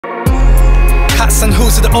Hats and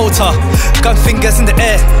hoods at the altar, gun fingers in the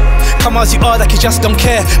air. Come as you are like you just don't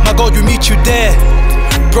care. My God will meet you there.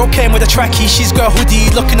 Bro came with a trackie, she's got a hoodie,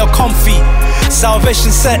 looking all comfy. Salvation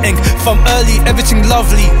setting, from early, everything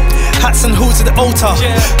lovely. Hats and hoods at the altar,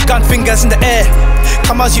 gun fingers in the air.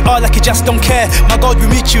 Come as you are like you just don't care. My God will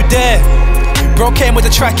meet you there. Bro came with a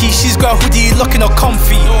trackie, she's got a hoodie, looking all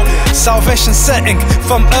comfy. Salvation setting,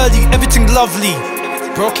 from early, everything lovely.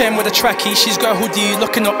 Bro came with a trackie, she's got a hoodie,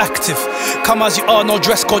 looking all active. Come as you are, no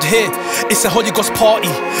dress code here. It's a Holy Ghost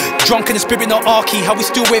party. Drunk in the spirit, no arky. How we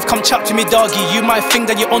still wave, come chat to me, doggy. You might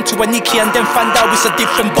think that you're onto a Nikki and then find out it's a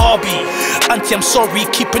different Barbie. Auntie, I'm sorry,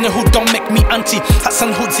 keeping the hood don't make me anti. Hats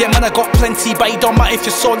and hoods, yeah man, I got plenty, but it don't matter if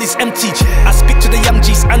your soul is empty. I speak to the young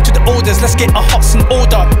G's and to the elders, let's get our hearts in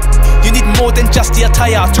order. You need more than just the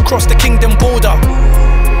attire to cross the kingdom border.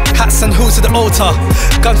 Hats and hoods at the altar,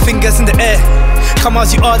 gun fingers in the air. Come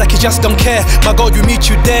as you are like you just don't care. My God will meet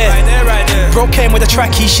you there. Right there. Bro came with a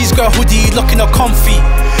trackie, she's got a hoodie, looking all comfy.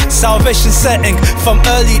 Salvation setting, from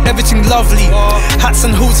early, everything lovely. Hats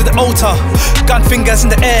and hoods at the altar, gun fingers in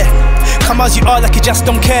the air. Come as you are like you just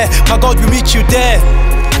don't care. My God will meet you there.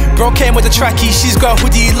 Bro came with a trackie, she's got a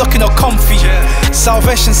hoodie, looking all comfy.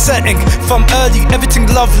 Salvation setting, from early, everything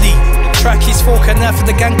lovely. Trackies forking out for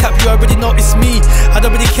the gang cap, you already notice me. I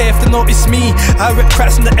don't really care if they notice me. I rip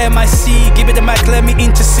cracks from the MIC, give it the mic, let me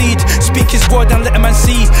intercede. Speak his word and let a man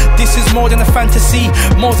see. This is more than a fantasy,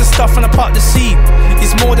 more than stuff on a part of the sea.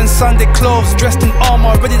 It's more than Sunday clothes, dressed in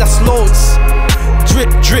armor, already that's loads.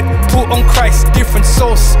 Drip, drip, put on Christ, different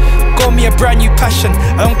sauce. Got me a brand new passion,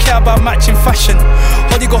 I don't care about matching fashion.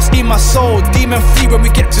 Holy Ghost in my soul, demon free when we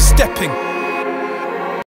get to stepping.